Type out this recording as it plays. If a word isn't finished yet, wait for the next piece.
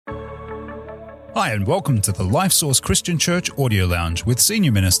Hi, and welcome to the Life Source Christian Church Audio Lounge with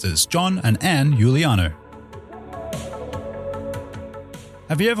Senior Ministers John and Anne Giuliano.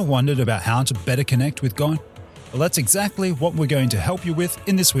 Have you ever wondered about how to better connect with God? Well, that's exactly what we're going to help you with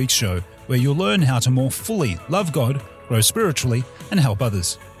in this week's show, where you'll learn how to more fully love God, grow spiritually, and help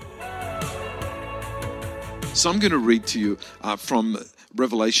others. So I'm going to read to you from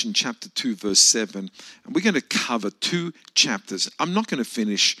Revelation chapter 2, verse 7. And we're going to cover two chapters. I'm not going to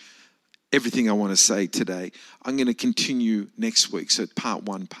finish everything I want to say today. I'm going to continue next week. So part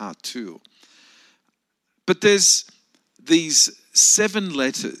 1, part 2. But there's these 7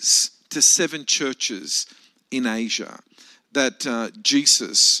 letters to 7 churches in Asia that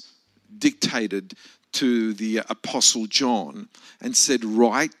Jesus dictated to the Apostle John and said,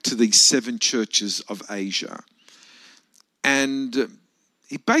 write to these 7 churches of Asia. And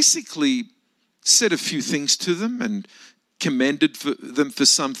he basically said a few things to them and commended them for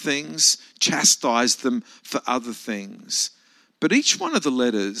some things, chastised them for other things. But each one of the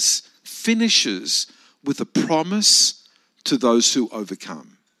letters finishes with a promise to those who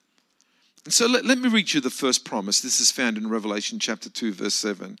overcome. And so let me read you the first promise. This is found in Revelation chapter 2, verse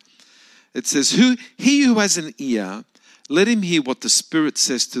 7. It says, He who has an ear, let him hear what the Spirit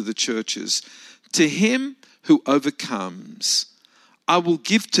says to the churches. To him who overcomes, I will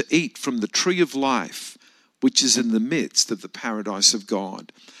give to eat from the tree of life, which is in the midst of the paradise of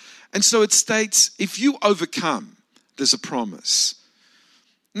God. And so it states, if you overcome, there's a promise.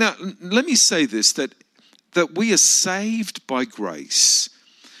 Now, let me say this, that we are saved by grace.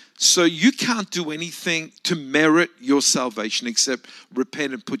 So you can't do anything to merit your salvation except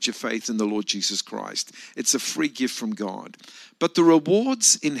repent and put your faith in the Lord Jesus Christ. It's a free gift from God. But the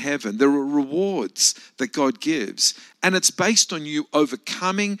rewards in heaven, there are rewards that God gives, and it's based on you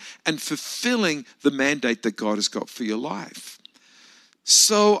overcoming and fulfilling the mandate that God has got for your life.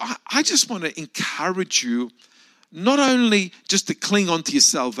 So I just want to encourage you not only just to cling on to your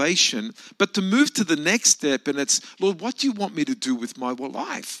salvation, but to move to the next step. And it's, Lord, what do you want me to do with my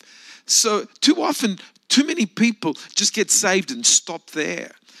life? So too often, too many people just get saved and stop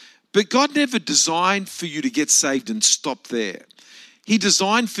there. But God never designed for you to get saved and stop there. He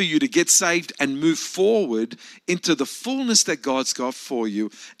designed for you to get saved and move forward into the fullness that God's got for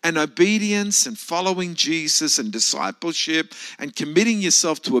you. And obedience and following Jesus and discipleship and committing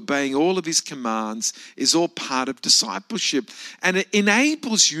yourself to obeying all of his commands is all part of discipleship. And it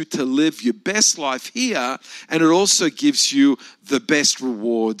enables you to live your best life here, and it also gives you the best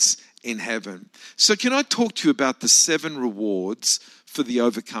rewards in heaven. So can I talk to you about the 7 rewards for the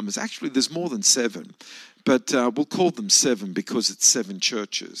overcomers? Actually, there's more than 7. But we'll call them 7 because it's 7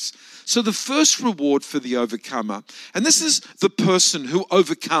 churches. So the first reward for the overcomer, and this is the person who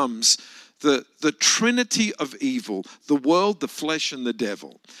overcomes the trinity of evil, the world, the flesh, and the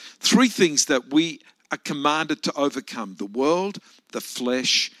devil. 3 things that we are commanded to overcome: the world, the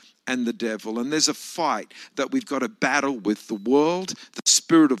flesh, and the devil. And there's a fight that we've got to battle with the world, the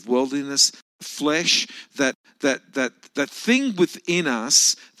spirit of worldliness, flesh, that thing within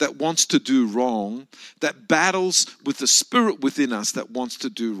us that wants to do wrong, that battles with the spirit within us that wants to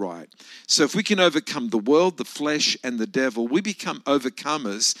do right. So if we can overcome the world, the flesh, and the devil, we become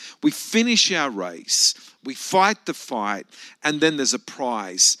overcomers. We finish our race, we fight the fight, and then there's a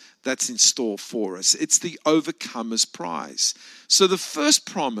prize that's in store for us. It's the overcomer's prize. So the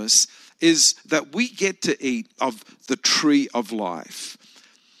first promise is that we get to eat of the tree of life.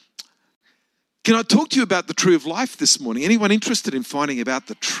 Can I talk to you about the tree of life this morning? Anyone interested in finding about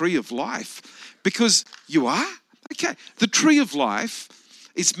the tree of life? Because you are? Okay. The tree of life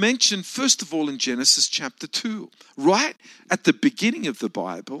is mentioned, first of all, in Genesis chapter 2, right at the beginning of the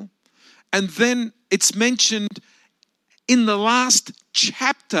Bible. And then it's mentioned in the last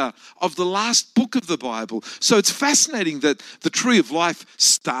chapter of the last book of the Bible. So it's fascinating that the tree of life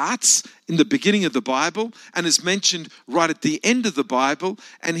starts in the beginning of the Bible and is mentioned right at the end of the Bible.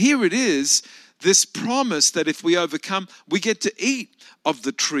 And here it is, this promise that if we overcome, we get to eat of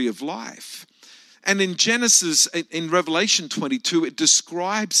the tree of life. And in Genesis, in Revelation 22, it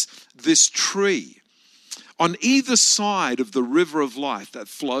describes this tree on either side of the river of life that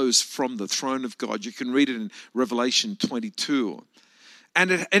flows from the throne of God. You can read it in Revelation 22. And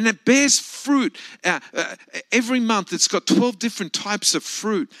it bears fruit. Every month it's got 12 different types of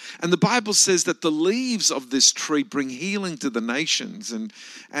fruit. And the Bible says that the leaves of this tree bring healing to the nations. And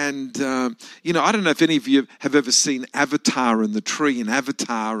I don't know if any of you have ever seen Avatar and the tree in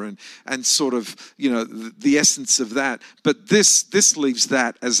Avatar and sort of, the essence of that. But this leaves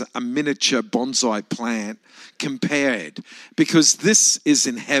that as a miniature bonsai plant compared, because this is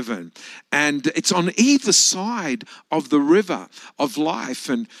in heaven. And it's on either side of the river of life. life,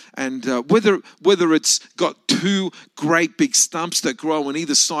 and whether it's got two great big stumps that grow on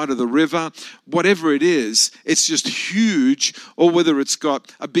either side of the river, whatever it is, it's just huge, or whether it's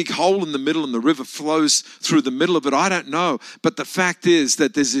got a big hole in the middle and the river flows through the middle of it, I don't know. But the fact is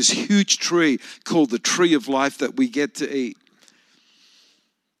that there's this huge tree called the tree of life that we get to eat.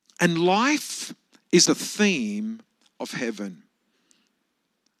 And life is a theme of heaven.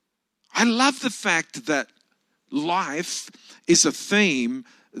 I love the fact that life is a theme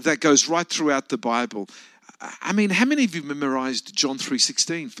that goes right throughout the Bible. I mean, how many of you memorized John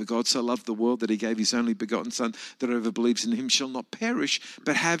 3:16? For God so loved the world that he gave his only begotten Son, that whoever believes in him shall not perish,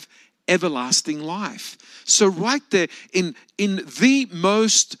 but have everlasting life. So right there, in the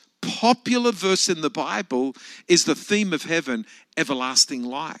most popular verse in the Bible is the theme of heaven, everlasting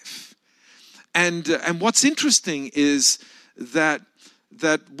life. And what's interesting is that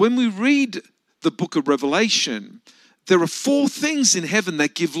when we read the book of Revelation, there are 4 things in heaven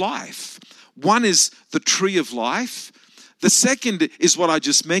that give life. One is the tree of life. The second is what I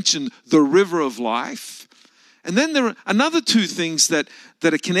just mentioned, the river of life. And then there are another 2 things that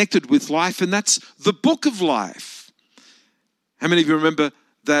are connected with life, and that's the book of life. How many of you remember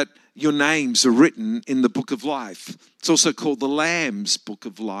that your names are written in the book of life? It's also called the Lamb's book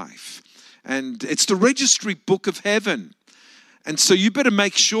of life. And it's the registry book of heaven. And so you better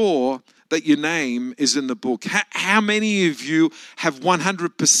make sure that your name is in the book. How many of you have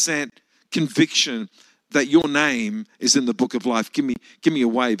 100% conviction that your name is in the book of life? Give me a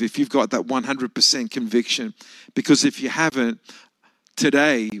wave if you've got that 100% conviction. Because if you haven't,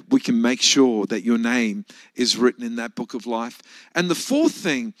 today we can make sure that your name is written in that book of life. And the 4th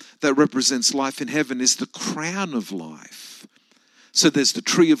thing that represents life in heaven is the crown of life. So there's the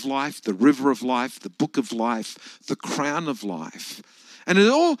tree of life, the river of life, the book of life, the crown of life. And it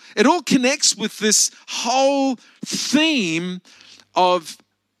all connects with this whole theme of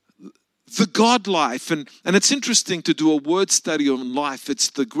the God life. And it's interesting to do a word study on life. It's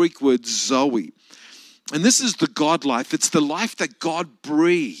the Greek word Zoe. And this is the God life. It's the life that God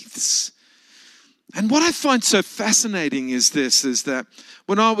breathes. And what I find so fascinating is that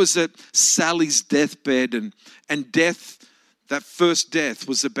when I was at Sally's deathbed and death, that first death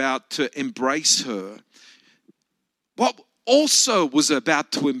was about to embrace her, what also was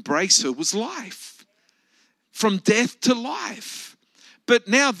about to embrace her was life. From death to life. But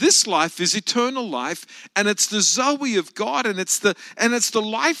now this life is eternal life, and it's the Zoe of God, and it's the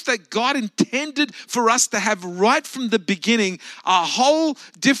life that God intended for us to have right from the beginning, a whole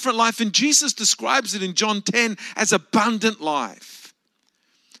different life. And Jesus describes it in John 10 as abundant life.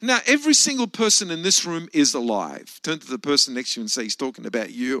 Now, every single person in this room is alive. Turn to the person next to you and say, he's talking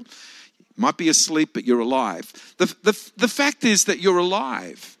about you. You might be asleep, but you're alive. The fact is that you're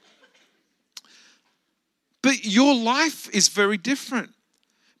alive. But your life is very different.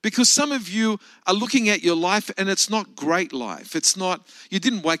 Because some of you are looking at your life and it's not great life. It's not, you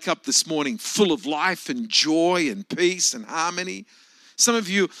didn't wake up this morning full of life and joy and peace and harmony. Some of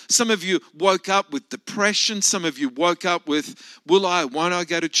you woke up with depression. Some of you woke up with, won't I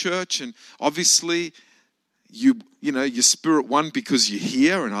go to church? And obviously, your spirit won because you're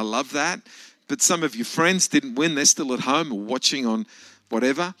here, and I love that. But some of your friends didn't win. They're still at home or watching on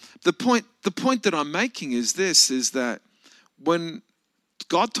whatever. The point that I'm making is this, is that when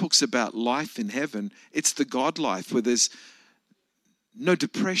God talks about life in heaven, it's the God life where there's no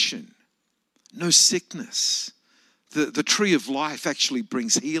depression, no sickness. The tree of life actually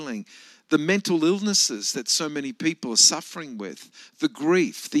brings healing. The mental illnesses that so many people are suffering with, the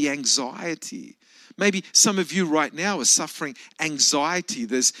grief, the anxiety. Maybe some of you right now are suffering anxiety.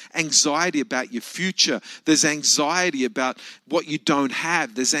 There's anxiety about your future. There's anxiety about what you don't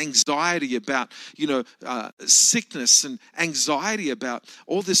have. There's anxiety about, sickness, and anxiety about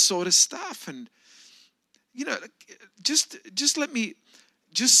all this sort of stuff. And, just let me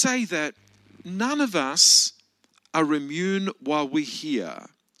just say that none of us are immune while we're here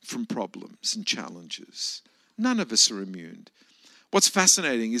from problems and challenges. None of us are immune. What's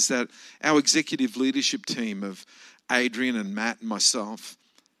fascinating is that our executive leadership team of Adrian and Matt and myself,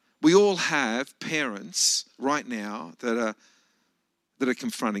 we all have parents right now that are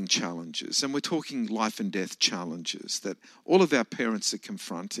confronting challenges. And we're talking life and death challenges that all of our parents are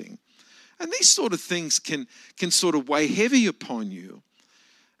confronting. And these sort of things can sort of weigh heavy upon you.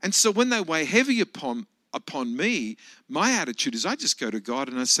 And so when they weigh heavy upon me, my attitude is I just go to God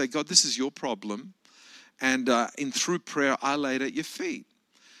and I say, God, this is your problem. And through prayer, I lay it at your feet.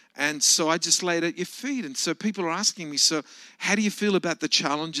 And so I just lay it at your feet. And so people are asking me, so how do you feel about the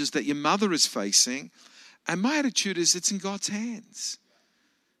challenges that your mother is facing? And my attitude is it's in God's hands.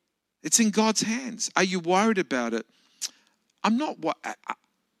 It's in God's hands. Are you worried about it? I'm not what.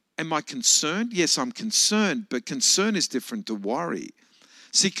 Am I concerned? Yes, I'm concerned, but concern is different to worry.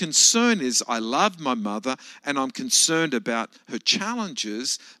 See, concern is I love my mother and I'm concerned about her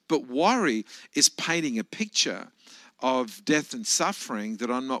challenges, but worry is painting a picture of death and suffering that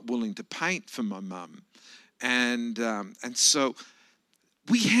I'm not willing to paint for my mum. And so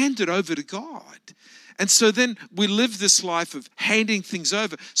we hand it over to God. And so then we live this life of handing things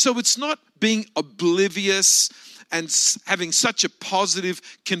over. So it's not being oblivious and having such a positive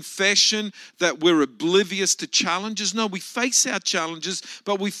confession that we're oblivious to challenges. No, we face our challenges,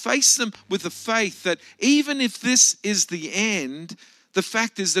 but we face them with the faith that even if this is the end, the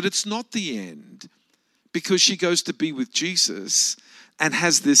fact is that it's not the end, because she goes to be with Jesus and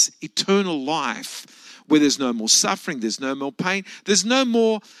has this eternal life where there's no more suffering, there's no more pain, there's no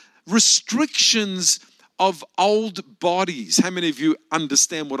more restrictions of old bodies. How many of you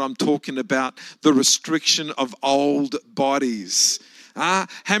understand what I'm talking about? The restriction of old bodies. How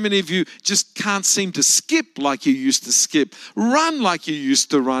many of you just can't seem to skip like you used to skip, run like you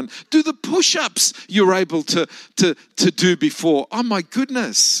used to run, do the push-ups you were able to do before? Oh my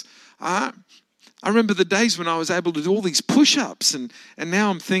goodness. I remember the days when I was able to do all these push-ups, and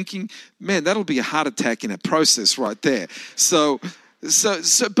now I'm thinking, man, that'll be a heart attack in a process right there.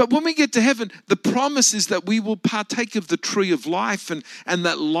 But when we get to heaven, the promise is that we will partake of the tree of life, and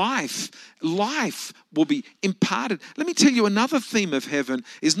that life will be imparted. Let me tell you, another theme of heaven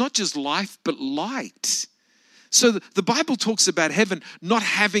is not just life, but light. So the Bible talks about heaven not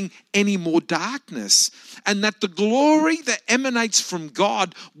having any more darkness, and that the glory that emanates from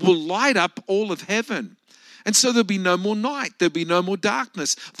God will light up all of heaven. And so there'll be no more night. There'll be no more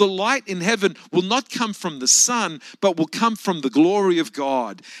darkness. The light in heaven will not come from the sun, but will come from the glory of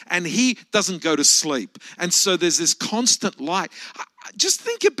God. And he doesn't go to sleep. And so there's this constant light. Just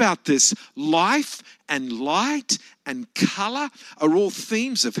think about this. Life and light and color are all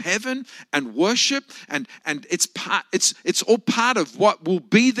themes of heaven and worship, and it's all part of what will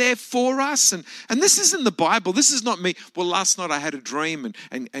be there for us. And this is in the Bible. This is not me. Well, last night I had a dream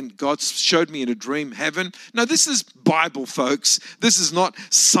and God showed me in a dream heaven. No, this is Bible, folks. This is not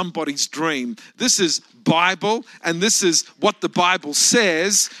somebody's dream. This is Bible, and this is what the Bible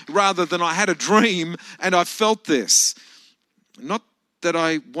says, rather than I had a dream and I felt this. Not that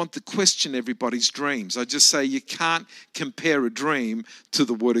I want to question everybody's dreams. I just say you can't compare a dream to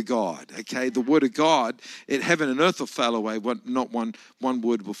the Word of God, okay? The Word of God, heaven and earth will fail away, but not one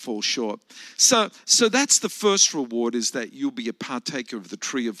word will fall short. So that's the first reward, is that you'll be a partaker of the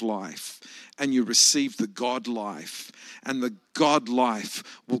tree of life, and you receive the God life. And the God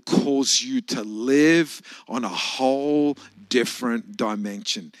life will cause you to live on a whole different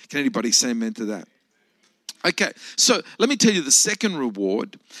dimension. Can anybody say amen to that? Okay, so let me tell you the second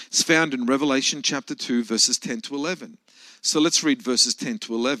reward. It's found in Revelation chapter 2, verses 10 to 11. So let's read verses 10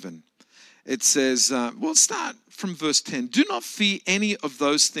 to 11. It says, we'll start from verse 10. Do not fear any of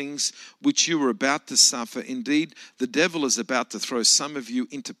those things which you are about to suffer. Indeed, the devil is about to throw some of you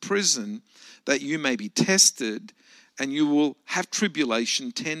into prison, that you may be tested, and you will have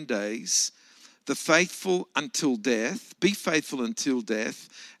tribulation 10 days. The faithful until death, be faithful until death,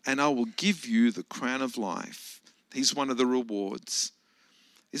 and I will give you the crown of life. He's one of the rewards.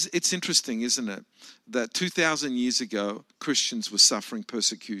 It's interesting, isn't it, that 2,000 years ago, Christians were suffering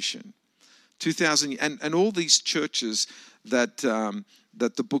persecution. 2,000, and all these churches that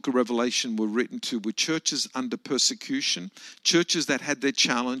the book of Revelation were written to were churches under persecution, churches that had their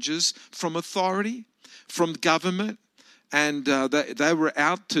challenges from authority, from government, and they were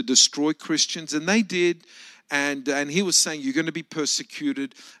out to destroy Christians, and they did. And he was saying, you're going to be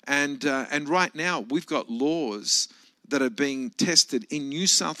persecuted. And right now, we've got laws that are being tested in New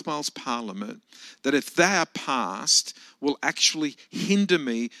South Wales Parliament that, if they are passed, will actually hinder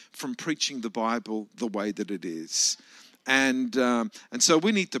me from preaching the Bible the way that it is. And so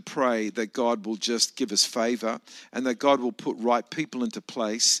we need to pray that God will just give us favor, and that God will put right people into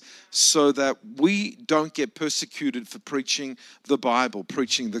place so that we don't get persecuted for preaching the Bible,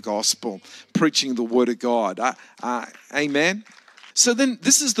 preaching the gospel, preaching the Word of God. Amen? So then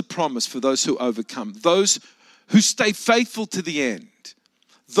this is the promise for those who overcome, those who stay faithful to the end,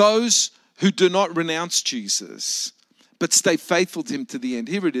 those who do not renounce Jesus, but stay faithful to him to the end.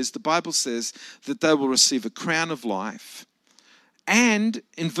 Here it is. The Bible says that they will receive a crown of life. And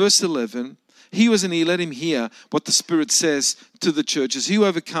in verse 11, he who has an ear, let him hear what the Spirit says to the churches. He who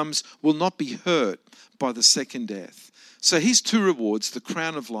overcomes will not be hurt by the second death. So here's two rewards, the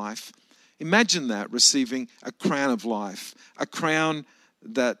crown of life. Imagine that, receiving a crown of life, a crown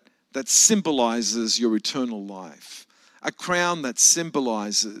that symbolizes your eternal life, a crown that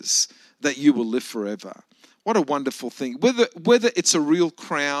symbolizes that you will live forever. What a wonderful thing. Whether it's a real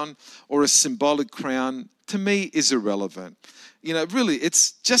crown or a symbolic crown, to me, is irrelevant. You know, really,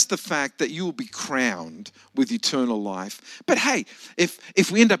 it's just the fact that you will be crowned with eternal life. But hey,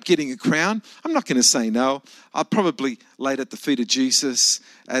 if we end up getting a crown, I'm not going to say no. I'll probably lay it at the feet of Jesus,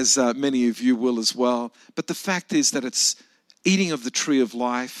 as many of you will as well. But the fact is that it's eating of the tree of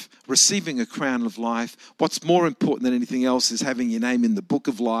life, receiving a crown of life. What's more important than anything else is having your name in the book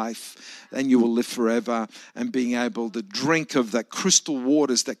of life, and you will live forever, and being able to drink of the crystal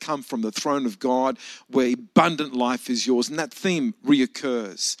waters that come from the throne of God, where abundant life is yours. And that theme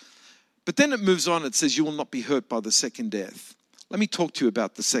reoccurs. But then it moves on. It says, you will not be hurt by the second death. Let me talk to you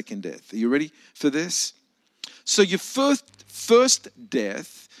about the second death. Are you ready for this? So your first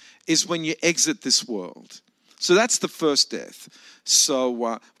death is when you exit this world. So that's the first death.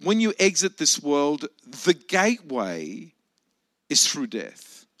 So when you exit this world, the gateway is through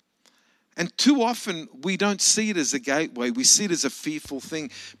death. And too often we don't see it as a gateway. We see it as a fearful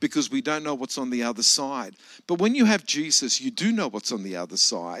thing because we don't know what's on the other side. But when you have Jesus, you do know what's on the other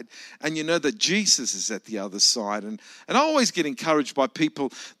side. And you know that Jesus is at the other side. And I always get encouraged by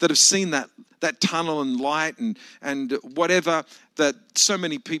people that have seen that tunnel and light and whatever that so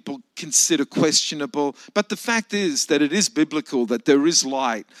many people consider questionable. But the fact is that it is biblical, that there is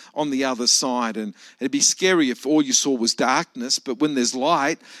light on the other side. And it'd be scary if all you saw was darkness. But when there's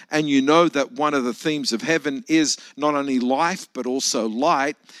light, and you know that one of the themes of heaven is not only life, but also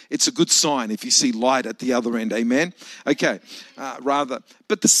light, it's a good sign if you see light at the other end. Amen? Okay,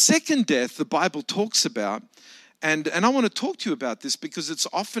 But the second death the Bible talks about, and I want to talk to you about this because it's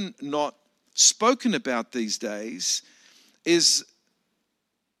often not spoken about these days, is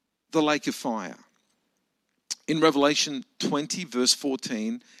the lake of fire. In Revelation 20, verse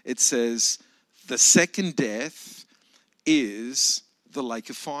 14, it says, the second death is the lake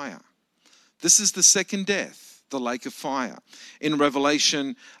of fire. This is the second death, the lake of fire. In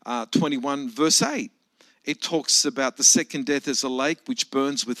Revelation 21, verse 8, it talks about the second death as a lake which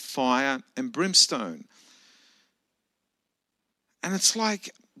burns with fire and brimstone. And it's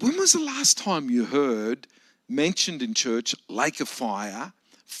like, when was the last time you heard mentioned in church lake of fire,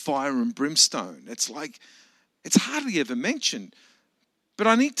 fire and brimstone? It's like, it's hardly ever mentioned. But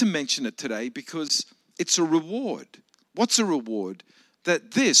I need to mention it today because it's a reward. What's a reward?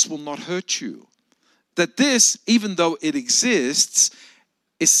 That this will not hurt you. That this, even though it exists,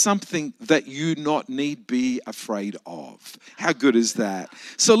 is something that you not need be afraid of. How good is that?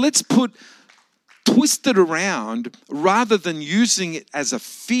 So let's twist it around, rather than using it as a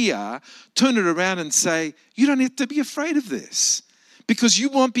fear, turn it around and say, you don't have to be afraid of this because you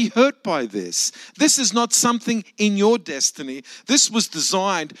won't be hurt by this. This is not something in your destiny. This was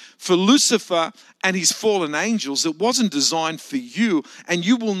designed for Lucifer and his fallen angels. It wasn't designed for you, and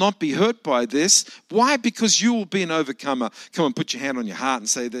you will not be hurt by this. Why? Because you will be an overcomer. Come on, put your hand on your heart and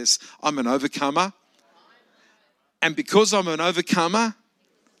say this: I'm an overcomer. And because I'm an overcomer,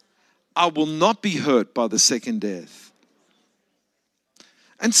 I will not be hurt by the second death.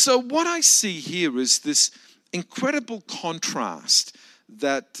 And so what I see here is this incredible contrast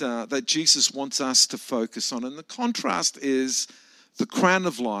that Jesus wants us to focus on. And the contrast is the crown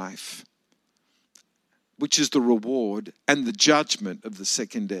of life, which is the reward, and the judgment of the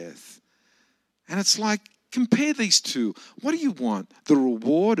second death. And it's like, compare these two. What do you want? The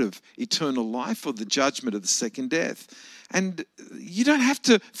reward of eternal life or the judgment of the second death? And you don't have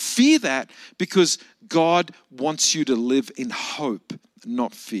to fear that, because God wants you to live in hope,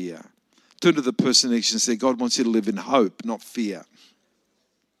 not fear. Turn to the person next to you and say, God wants you to live in hope, not fear.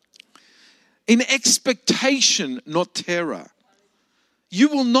 In expectation, not terror. You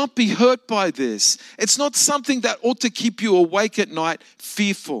will not be hurt by this. It's not something that ought to keep you awake at night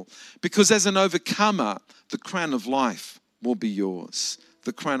fearful, because as an overcomer, the crown of life will be yours.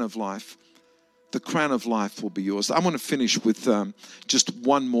 The crown of life. The crown of life will be yours. I want to finish with just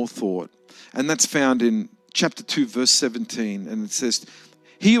one more thought. And that's found in chapter 2, verse 17. And it says,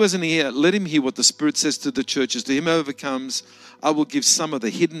 he who has an ear, let him hear what the Spirit says to the churches. To him who overcomes, I will give some of the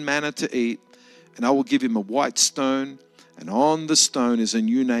hidden manna to eat, and I will give him a white stone, and on the stone is a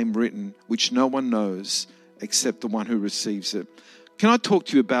new name written, which no one knows except the one who receives it. Can I talk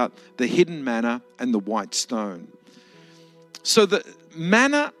to you about the hidden manna and the white stone? So the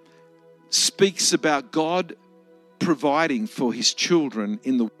manna speaks about God providing for his children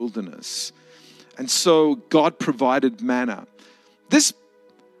in the wilderness. And so God provided manna. This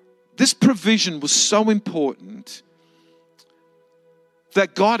provision was so important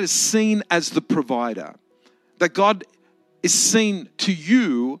that God is seen as the provider. That God is seen to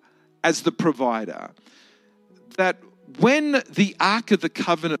you as the provider. That when the Ark of the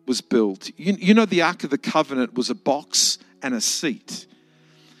Covenant was built, you know the Ark of the Covenant was a box and a seat.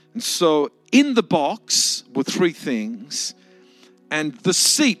 And so in the box were three things, and the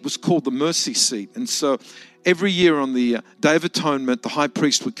seat was called the mercy seat. And so every year on the Day of Atonement, the high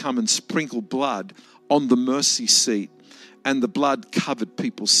priest would come and sprinkle blood on the mercy seat, and the blood covered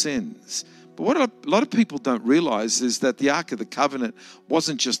people's sins. But what a lot of people don't realize is that the Ark of the Covenant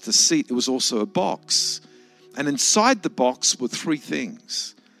wasn't just a seat, it was also a box. And inside the box were three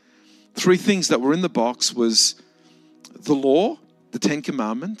things. Three things that were in the box was the law, the Ten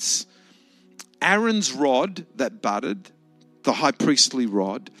Commandments, Aaron's rod that budded, the high priestly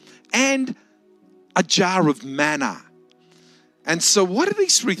rod, and a jar of manna. And so what do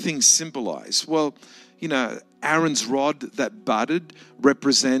these three things symbolize? Well, you know, Aaron's rod that budded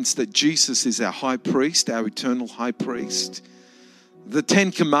represents that Jesus is our high priest, our eternal high priest. The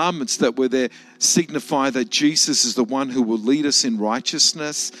Ten Commandments that were there signify that Jesus is the one who will lead us in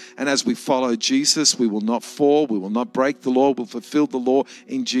righteousness. And as we follow Jesus, we will not fall, we will not break the law, we'll fulfill the law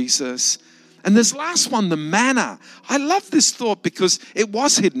in Jesus. And this last one, the manna. I love this thought because it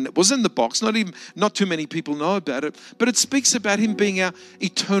was hidden. It was in the box. Not too many people know about it, but it speaks about him being our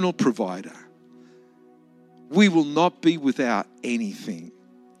eternal provider. We will not be without anything.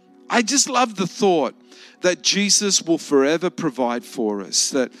 I just love the thought that Jesus will forever provide for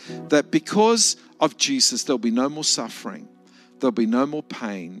us, that because of Jesus, there'll be no more suffering, there'll be no more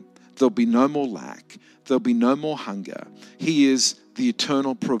pain, there'll be no more lack, there'll be no more hunger. He is the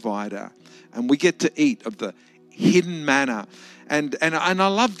eternal provider, and we get to eat of the hidden manna. And I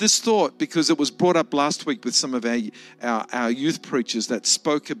love this thought because it was brought up last week with some of our youth preachers that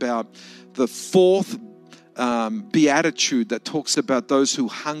spoke about the fourth beatitude that talks about those who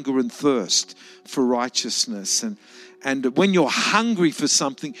hunger and thirst for righteousness. And when you're hungry for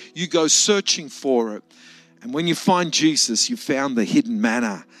something, you go searching for it. And when you find Jesus, you found the hidden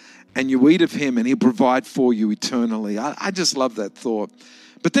manna, and you eat of him and he'll provide for you eternally. I just love that thought.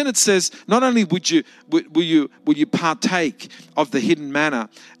 But then it says, not only will you partake of the hidden manna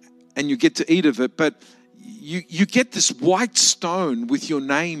and you get to eat of it, but you get this white stone with your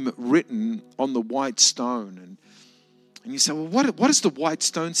name written on the white stone. And you say, well, what does the white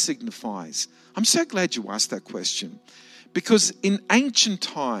stone signifies? I'm so glad you asked that question. Because in ancient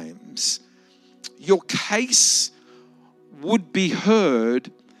times, your case would be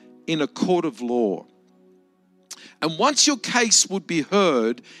heard in a court of law. And once your case would be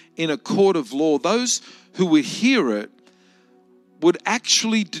heard in a court of law, those who would hear it would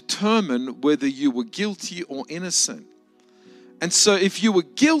actually determine whether you were guilty or innocent. And so if you were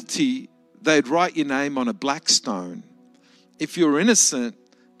guilty, they'd write your name on a black stone. If you were innocent,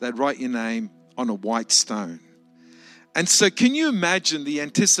 they'd write your name on a white stone. And so can you imagine the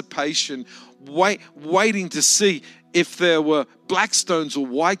anticipation, waiting to see if there were black stones or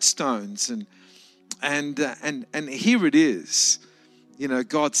white stones? And here it is, you know,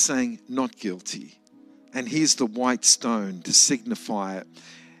 God saying, not guilty. And here's the white stone to signify it.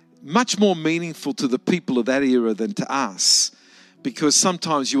 Much more meaningful to the people of that era than to us, because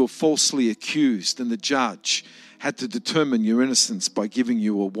sometimes you were falsely accused and the judge had to determine your innocence by giving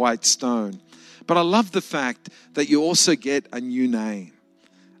you a white stone. But I love the fact that you also get a new name.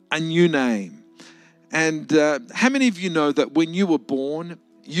 A new name. And how many of you know that when you were born,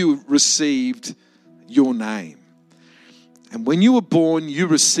 you received your name? And when you were born, you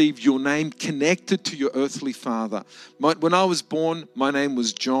received your name connected to your earthly father. When I was born, my name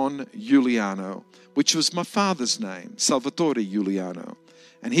was John Giuliano, which was my father's name, Salvatore Giuliano.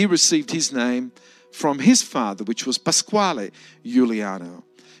 And he received his name from his father, which was Pasquale Giuliano.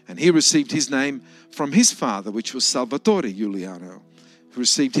 And he received his name from his father, which was Salvatore Giuliano, who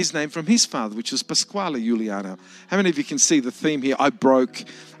received his name from his father, which was Pasquale Giuliano. How many of you can see the theme here? I broke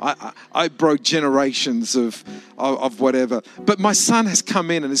generations of whatever. But my son has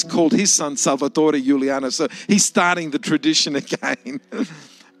come in and has called his son Salvatore Giuliano, so he's starting the tradition again.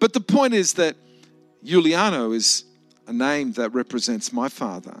 But the point is that Giuliano is a name that represents my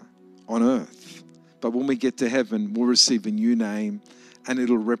father on earth. But when we get to heaven, we'll receive a new name, and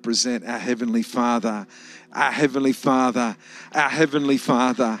it'll represent our Heavenly Father, our Heavenly Father, our Heavenly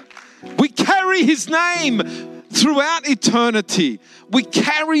Father. We carry his name throughout eternity. We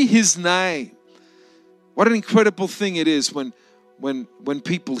carry his name. What an incredible thing it is when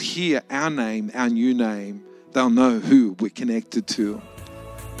people hear our name, our new name, they'll know who we're connected to.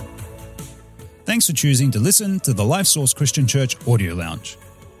 Thanks for choosing to listen to the Life Source Christian Church Audio Lounge.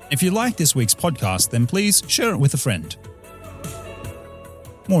 If you like this week's podcast, then please share it with a friend.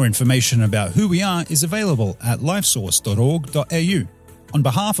 More information about who we are is available at lifesource.org.au. On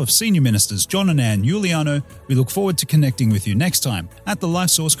behalf of Senior Ministers John and Ann Giuliano, we look forward to connecting with you next time at the Life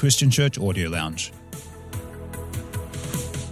Source Christian Church Audio Lounge.